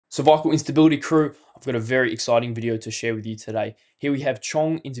Cervical Instability crew, I've got a very exciting video to share with you today. Here we have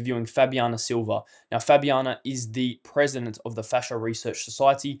Chong interviewing Fabiana Silva. Now, Fabiana is the president of the Fascia Research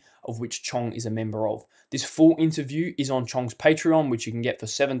Society, of which Chong is a member of. This full interview is on Chong's Patreon, which you can get for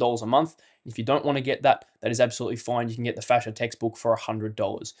 $7 a month. If you don't want to get that, that is absolutely fine. You can get the Fascia textbook for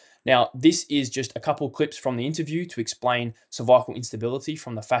 $100. Now, this is just a couple of clips from the interview to explain cervical instability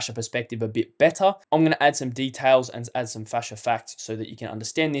from the fascia perspective a bit better. I'm going to add some details and add some fascia facts so that you can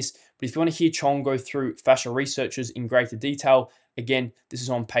understand this. But if you want to hear Chong go through fascia researchers in greater detail, again, this is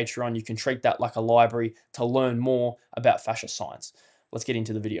on Patreon. You can treat that like a library to learn more about fascia science. Let's get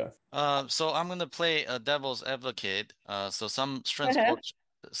into the video. So I'm gonna play a devil's advocate. So some Uh-huh.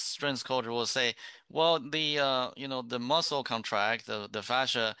 strength coach will say, well, the muscle contract, the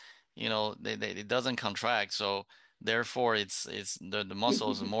fascia, it doesn't contract, so therefore it's the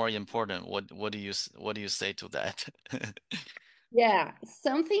muscle is more important. What do you say to that? Yeah,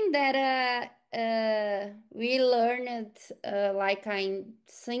 something that we learned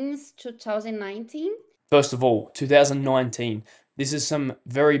since 2019. First of all, 2019. This is some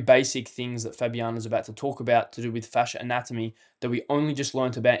very basic things that Fabiana is about to talk about to do with fascia anatomy that we only just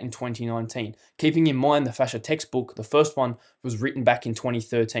learnt about in 2019. Keeping in mind the fascia textbook, the first one was written back in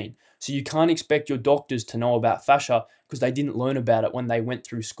 2013. So you can't expect your doctors to know about fascia because they didn't learn about it when they went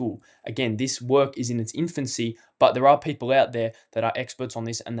through school. Again, this work is in its infancy, but there are people out there that are experts on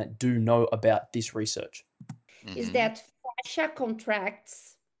this and that do know about this research. Is hmm that fascia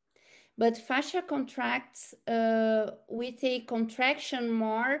contracts, but fascia contracts with a contraction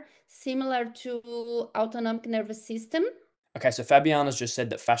more similar to autonomic nervous system. Okay, so Fabiana's just said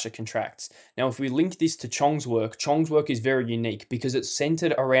that fascia contracts. Now, if we link this to Chong's work is very unique because it's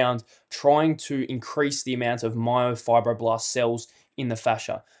centered around trying to increase the amount of myofibroblast cells in the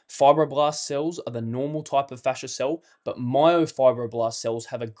fascia. Fibroblast cells are the normal type of fascia cell, but myofibroblast cells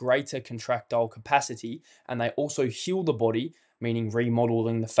have a greater contractile capacity and they also heal the body, meaning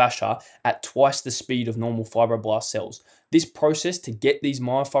remodeling the fascia, at twice the speed of normal fibroblast cells. This process to get these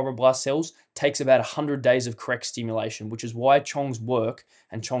myofibroblast cells takes about 100 days of correct stimulation, which is why Chong's work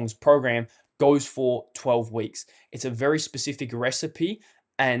and Chong's program goes for 12 weeks. It's a very specific recipe,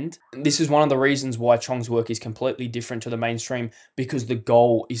 and this is one of the reasons why Chong's work is completely different to the mainstream because the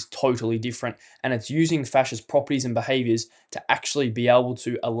goal is totally different and it's using fascia's properties and behaviors to actually be able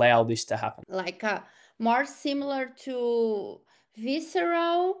to allow this to happen. More similar to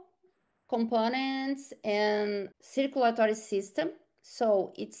visceral components and circulatory system.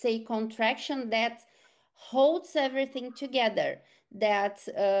 So it's a contraction that holds everything together, that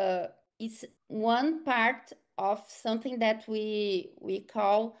is one part of something that we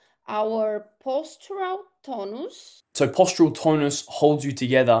call our postural tonus. So postural tonus holds you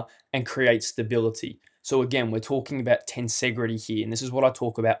together and creates stability. So again, we're talking about tensegrity here, and this is what I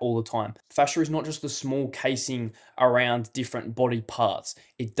talk about all the time. Fascia is not just a small casing around different body parts.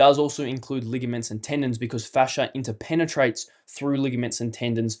 It does also include ligaments and tendons because fascia interpenetrates through ligaments and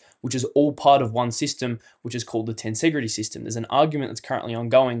tendons, which is all part of one system, which is called the tensegrity system. There's an argument that's currently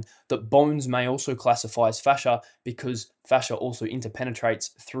ongoing that bones may also classify as fascia because fascia also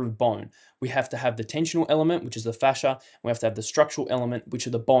interpenetrates through bone. We have to have the tensional element, which is the fascia. We have to have the structural element, which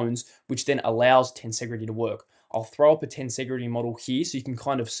are the bones, which then allows tensegrity to work. I'll throw up a tensegrity model here so you can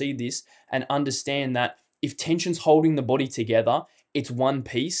kind of see this and understand that if tension's holding the body together, it's one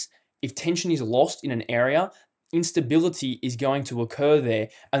piece. If tension is lost in an area, instability is going to occur there,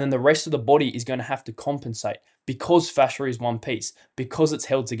 and then the rest of the body is going to have to compensate because fascia is one piece, because it's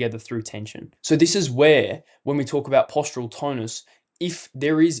held together through tension. So this is where, when we talk about postural tonus, if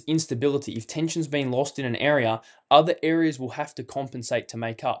there is instability, if tension's been lost in an area, other areas will have to compensate to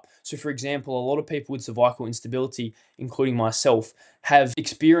make up. So for example, a lot of people with cervical instability, including myself, have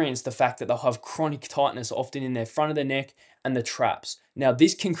experienced the fact that they'll have chronic tightness often in their front of the neck and the traps. Now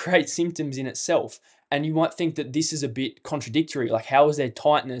this can create symptoms in itself, and you might think that this is a bit contradictory, like how is there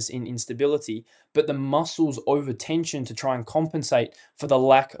tightness in instability? But the muscles over tension to try and compensate for the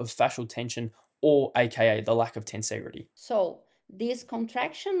lack of fascial tension, or aka the lack of tensegrity. So this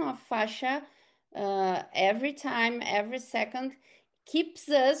contraction of fascia every time, every second, keeps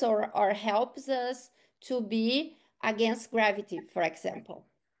us or helps us to be against gravity, for example.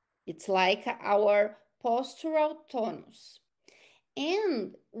 It's like our postural tonus.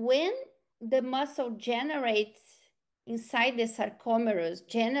 And when the muscle generates inside the sarcomerus,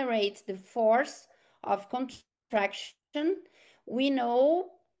 generates the force of contraction, we know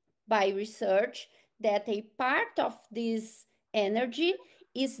by research that a part of this energy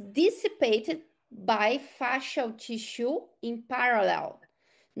is dissipated by fascial tissue in parallel,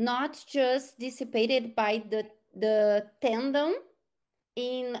 not just dissipated by the tendon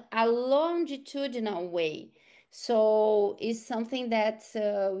in a longitudinal way. So it's something that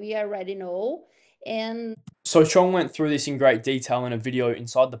we already know. And so Chong went through this in great detail in a video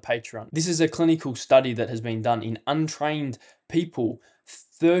inside the Patreon. This is a clinical study that has been done in untrained people.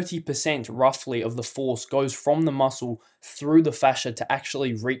 30% roughly of the force goes from the muscle through the fascia to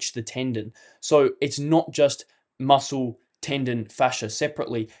actually reach the tendon. So it's not just muscle, tendon, fascia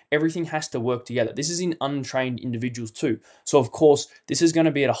separately. Everything has to work together. This is in untrained individuals too. So of course, this is going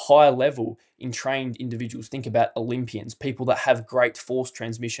to be at a higher level in trained individuals. Think about Olympians, people that have great force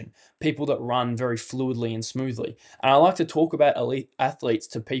transmission, people that run very fluidly and smoothly. And I like to talk about elite athletes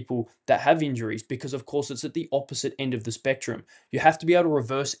to people that have injuries because, of course, it's at the opposite end of the spectrum. You have to be able to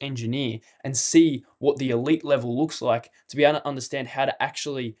reverse engineer and see what the elite level looks like to be able to understand how to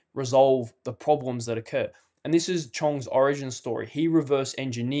actually resolve the problems that occur. And this is Chong's origin story. He reverse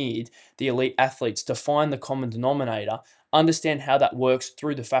engineered the elite athletes to find the common denominator, understand how that works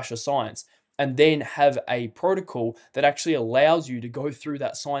through the fascia science, and then have a protocol that actually allows you to go through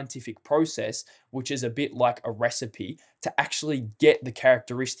that scientific process, which is a bit like a recipe, to actually get the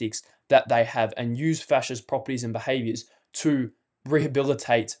characteristics that they have and use fascia's properties and behaviors to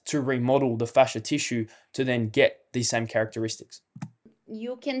rehabilitate, to remodel the fascia tissue to then get these same characteristics.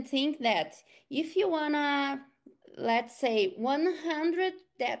 you can think that if you wanna, let's say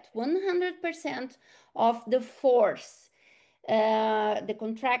 100% of the force, the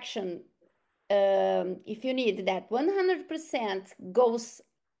contraction, if you need that 100% goes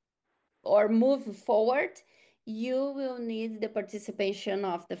or move forward, you will need the participation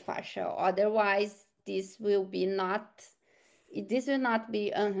of the fascia. Otherwise, this will not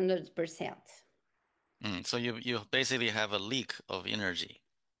be 100%. So you basically have a leak of energy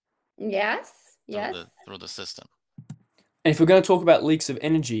Yes, through yes. the system. And if we're going to talk about leaks of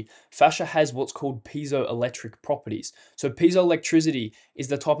energy, fascia has what's called piezoelectric properties. So piezoelectricity is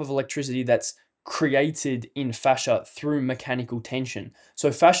the type of electricity that's created in fascia through mechanical tension.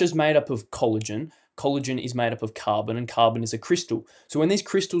 So fascia is made up of collagen. Collagen is made up of carbon, and carbon is a crystal. So when these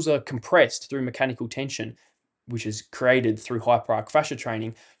crystals are compressed through mechanical tension, which is created through hyperarch fascia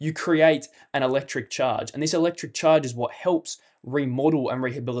training, you create an electric charge. And this electric charge is what helps remodel and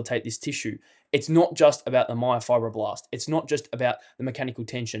rehabilitate this tissue. It's not just about the myofibroblast. It's not just about the mechanical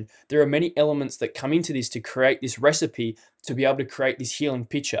tension. There are many elements that come into this to create this recipe to be able to create this healing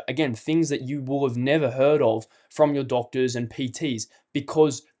picture. Again, things that you will have never heard of from your doctors and PTs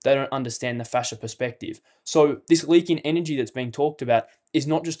because they don't understand the fascia perspective. So this leak in energy that's being talked about is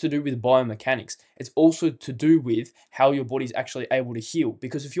not just to do with biomechanics. It's also to do with how your body's actually able to heal.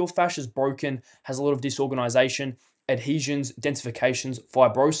 Because if your fascia is broken, has a lot of disorganization, adhesions, densifications,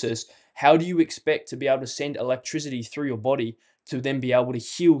 fibrosis, how do you expect to be able to send electricity through your body to then be able to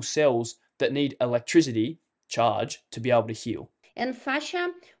heal cells that need electricity charge to be able to heal? And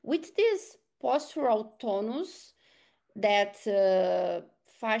fascia, with this postural tonus that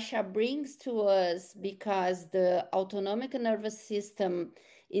fascia brings to us because the autonomic nervous system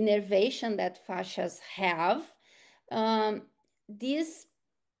innervation that fascias have, um, this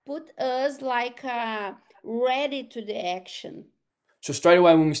put us like ready to the action. So straight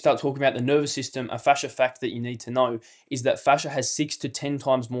away, when we start talking about the nervous system, a fascia fact that you need to know is that fascia has 6 to 10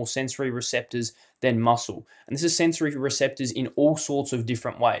 times more sensory receptors than muscle. And this is sensory receptors in all sorts of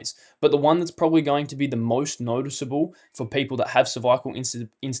different ways. But the one that's probably going to be the most noticeable for people that have cervical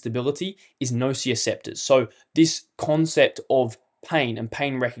instability is nociceptors. So this concept of pain and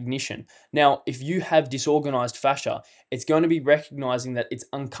pain recognition. Now, if you have disorganized fascia, it's going to be recognizing that it's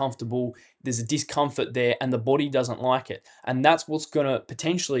uncomfortable, there's a discomfort there, and the body doesn't like it. And that's what's going to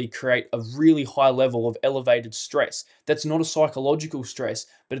potentially create a really high level of elevated stress. That's not a psychological stress,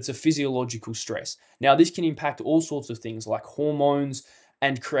 but it's a physiological stress. Now, this can impact all sorts of things like hormones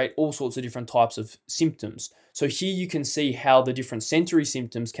and create all sorts of different types of symptoms. So here you can see how the different sensory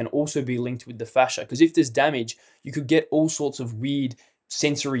symptoms can also be linked with the fascia, because if there's damage, you could get all sorts of weird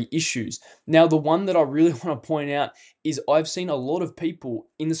sensory issues. Now, the one that I really want to point out is I've seen a lot of people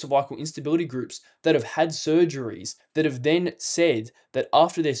in the cervical instability groups that have had surgeries that have then said that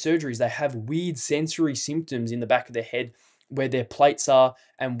after their surgeries, they have weird sensory symptoms in the back of their head where their plates are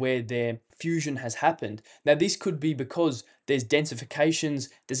and where their fusion has happened. Now, this could be because there's densifications,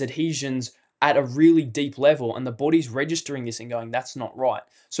 there's adhesions at a really deep level, and the body's registering this and going, that's not right.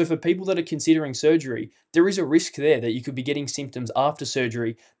 So for people that are considering surgery, there is a risk there that you could be getting symptoms after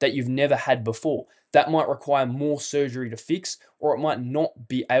surgery that you've never had before. That might require more surgery to fix, or it might not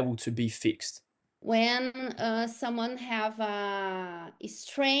be able to be fixed. When someone have a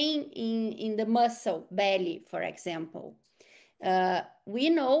strain in the muscle belly, for example, we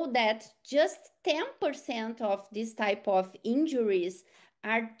know that just 10% of this type of injuries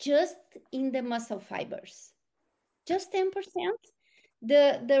are just in the muscle fibers, just 10%.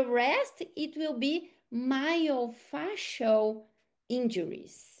 The rest, it will be myofascial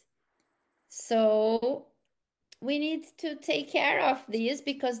injuries. So we need to take care of this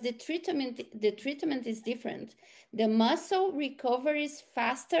because the treatment is different. The muscle recovery is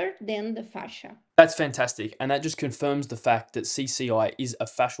faster than the fascia. That's fantastic. And that just confirms the fact that CCI is a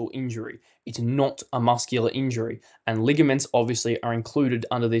fascial injury. It's not a muscular injury. And ligaments obviously are included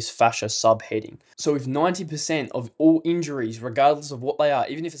under this fascia subheading. So if 90% of all injuries, regardless of what they are,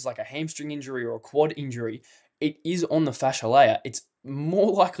 even if it's like a hamstring injury or a quad injury, it is on the fascia layer, it's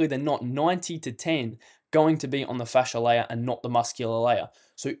more likely than not 90 to 10 going to be on the fascia layer and not the muscular layer.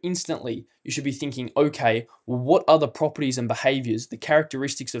 So instantly, you should be thinking, okay, well, what are the properties and behaviors, the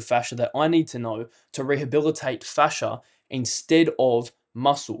characteristics of fascia that I need to know to rehabilitate fascia instead of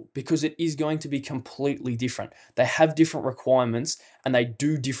muscle? Because it is going to be completely different. They have different requirements and they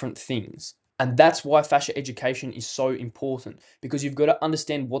do different things. And that's why fascia education is so important, because you've got to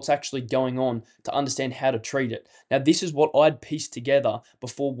understand what's actually going on to understand how to treat it. Now, this is what I'd pieced together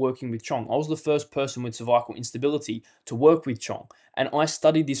before working with Chong. I was the first person with cervical instability to work with Chong, and I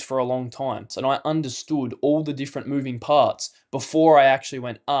studied this for a long time. And I understood all the different moving parts before I actually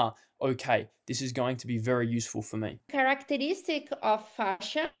went, okay, this is going to be very useful for me. Characteristic of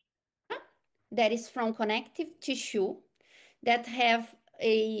fascia that is from connective tissue that have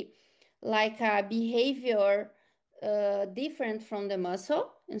a behavior different from the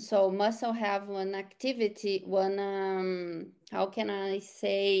muscle. And so muscle have one activity, how can I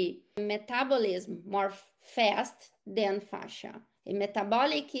say, metabolism more fast than fascia. A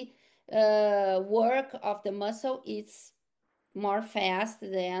metabolic work of the muscle is more fast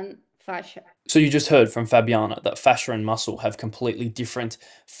than fascia. So you just heard from Fabiana that fascia and muscle have completely different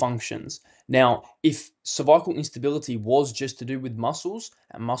functions. Now, if cervical instability was just to do with muscles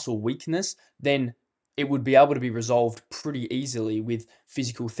and muscle weakness, then it would be able to be resolved pretty easily with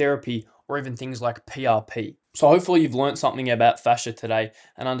physical therapy or even things like PRP. So hopefully you've learned something about fascia today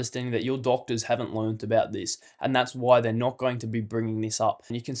and understanding that your doctors haven't learned about this, and that's why they're not going to be bringing this up.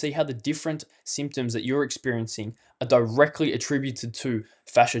 And you can see how the different symptoms that you're experiencing are directly attributed to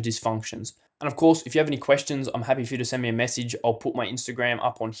fascia dysfunctions. And of course, if you have any questions, I'm happy for you to send me a message. I'll put my Instagram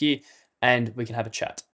up on here and we can have a chat.